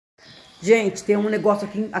Gente, tem um negócio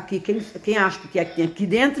aqui. Quem acha que é que tem aqui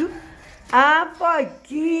dentro? A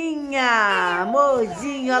Porquinha!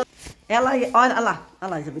 Amorzinho! Ela, olha lá,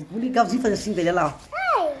 Isabel. Vou ligarzinho fazer assim pra ele, olha lá,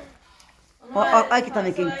 ó. Olha aqui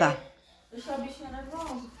também quem tá. Deixa a bichinha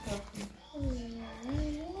nervosa.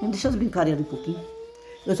 Deixa as brincadeiras um pouquinho.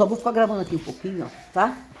 Eu só vou ficar gravando aqui um pouquinho, ó,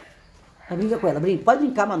 tá? Brinca com ela, brinca. Pode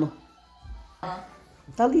brincar, Manu.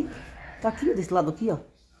 Tá ali. Tá aqui, desse lado aqui, ó.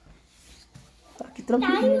 Tá aqui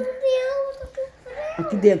tranquilo.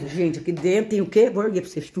 Aqui dentro, gente. Aqui dentro tem o quê? Vou erguer pra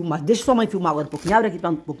vocês filmar. Deixa sua mãe filmar agora um pouquinho. Abre aqui pra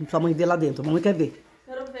um pouquinho pra sua mãe ver lá dentro. A mamãe quer ver.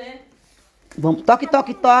 Quero ver. Vamos. Toque,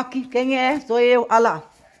 toque, toque. Quem é? Sou eu. Olha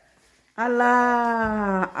lá. Olha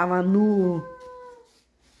lá. A Manu.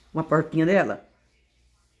 Uma porquinha dela.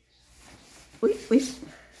 Ui, ui.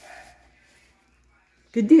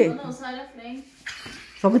 Cadê? Não, sai da frente.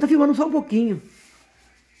 Sua mãe tá filmando só um pouquinho.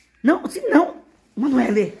 Não, assim não.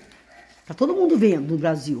 Manoel, tá todo mundo vendo no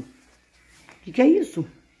Brasil. O que é isso?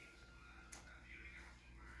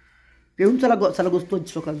 Pergunta se ela gostou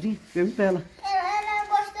de seu casinho. Pergunta pra ela. Ela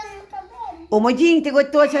gosta do meu cabelo. Ô, Modinho, você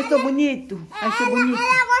gostou? Você achou bonito? Achou bonito?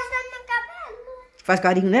 Ela gosta do meu cabelo. Faz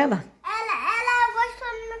carinho nela? Ela gostou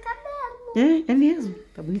do meu cabelo. É mesmo.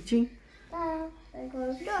 Tá bonitinho.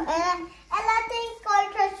 Ela tem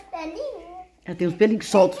corte de pelinho. Ela tem os pelinhos,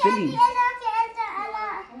 solta os pelinhos.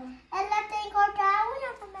 Ela tem que cortar a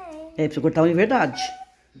unha também. É, precisa cortar a unha, é verdade.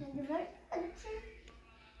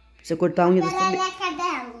 Precisa cortar a unha dessa também.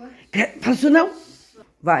 Faz isso não.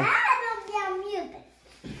 Vai. Minha amiga.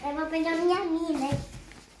 Eu vou pegar minha mina.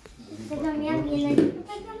 Vou pegar minha mina.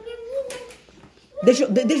 Deixa,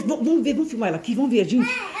 vamos ver, vamos filmar ela aqui, vamos ver, gente.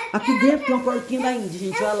 Aqui dentro tem uma porquinha da Índia,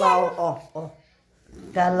 gente. Olha lá, ó.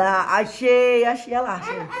 Tá lá, achei, olha lá.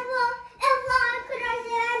 Achei. Eu vou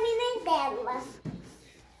trazer a mina dela.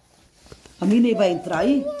 A Minnie vai entrar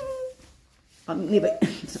aí? A Minnie vai...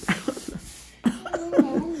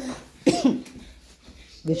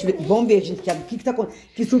 Deixa eu ver. Vamos ver, gente,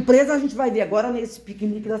 que surpresa a gente vai ver agora nesse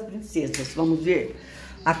piquenique das princesas. Vamos ver.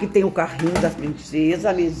 Aqui tem o carrinho das princesas,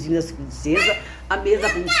 a mesinha das princesas, a mesa da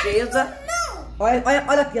princesa.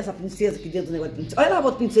 Olha aqui essa princesa aqui dentro do negócio de princesa. Olha lá a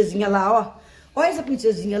outra princesinha lá, ó. Olha essa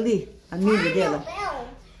princesinha ali, a Minnie dela.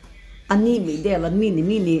 A Minnie dela, a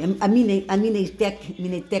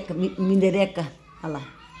Minereca. Olha lá.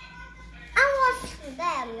 O osso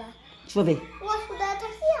dela. Deixa eu ver. O osso dela tá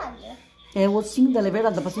afiado. É o ossinho dela, é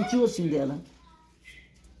verdade, dá pra sentir o ossinho dela.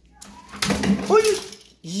 Ui!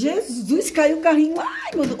 Jesus, caiu o carrinho.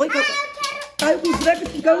 Ai, meu Deus. Oi, caiu com os trecos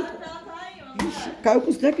aqui, caiu com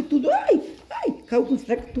os trecos e tudo. Ai, caiu com os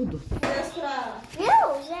trecos e tudo.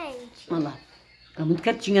 Viu, gente? Olha lá. Tá muito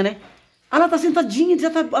quietinha, né? Ah, ela tá sentadinha,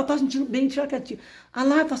 ela tá sentindo bem, deixa ela quietinha. Ah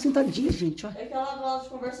lá, tá sentadinha, gente, ó. É que ela gosta de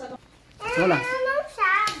conversar com... Olha lá. Ela não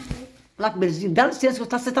sabe. Olha lá que belezinha. Dá licença,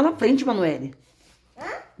 você tá na frente, Manoel.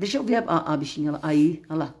 Deixa eu ver a bichinha lá. Aí,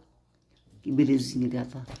 olha lá. Que belezinha que ela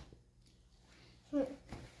tá.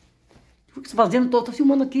 O que você tá fazendo? Tô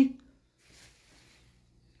filmando aqui.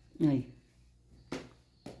 Aí.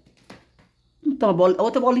 Então, a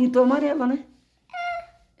outra bolinha então é amarela, né?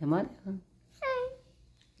 É amarela.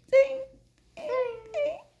 Sim.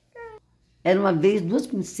 Era uma vez duas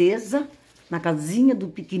princesas na casinha do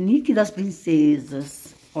piquenique das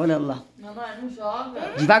princesas. Olha lá. Não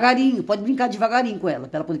joga. Devagarinho, pode brincar devagarinho com ela,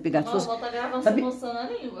 pra ela poder pegar. Não, volta gravando, Sabe... mostrando a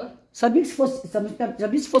língua. Sabia que se fosse,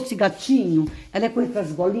 sabia se fosse gatinho, ela é coisa com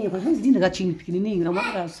as bolinhas, coisa mais linda, gatinho pequenininho, é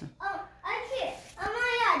uma graça. Aqui,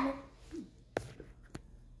 olha.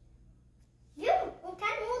 Viu? Um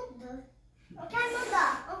canudo.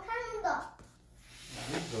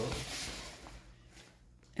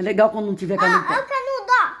 É legal quando não tiver canudo. O canudo.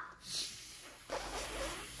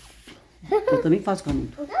 Eu também faço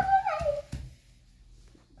canudo.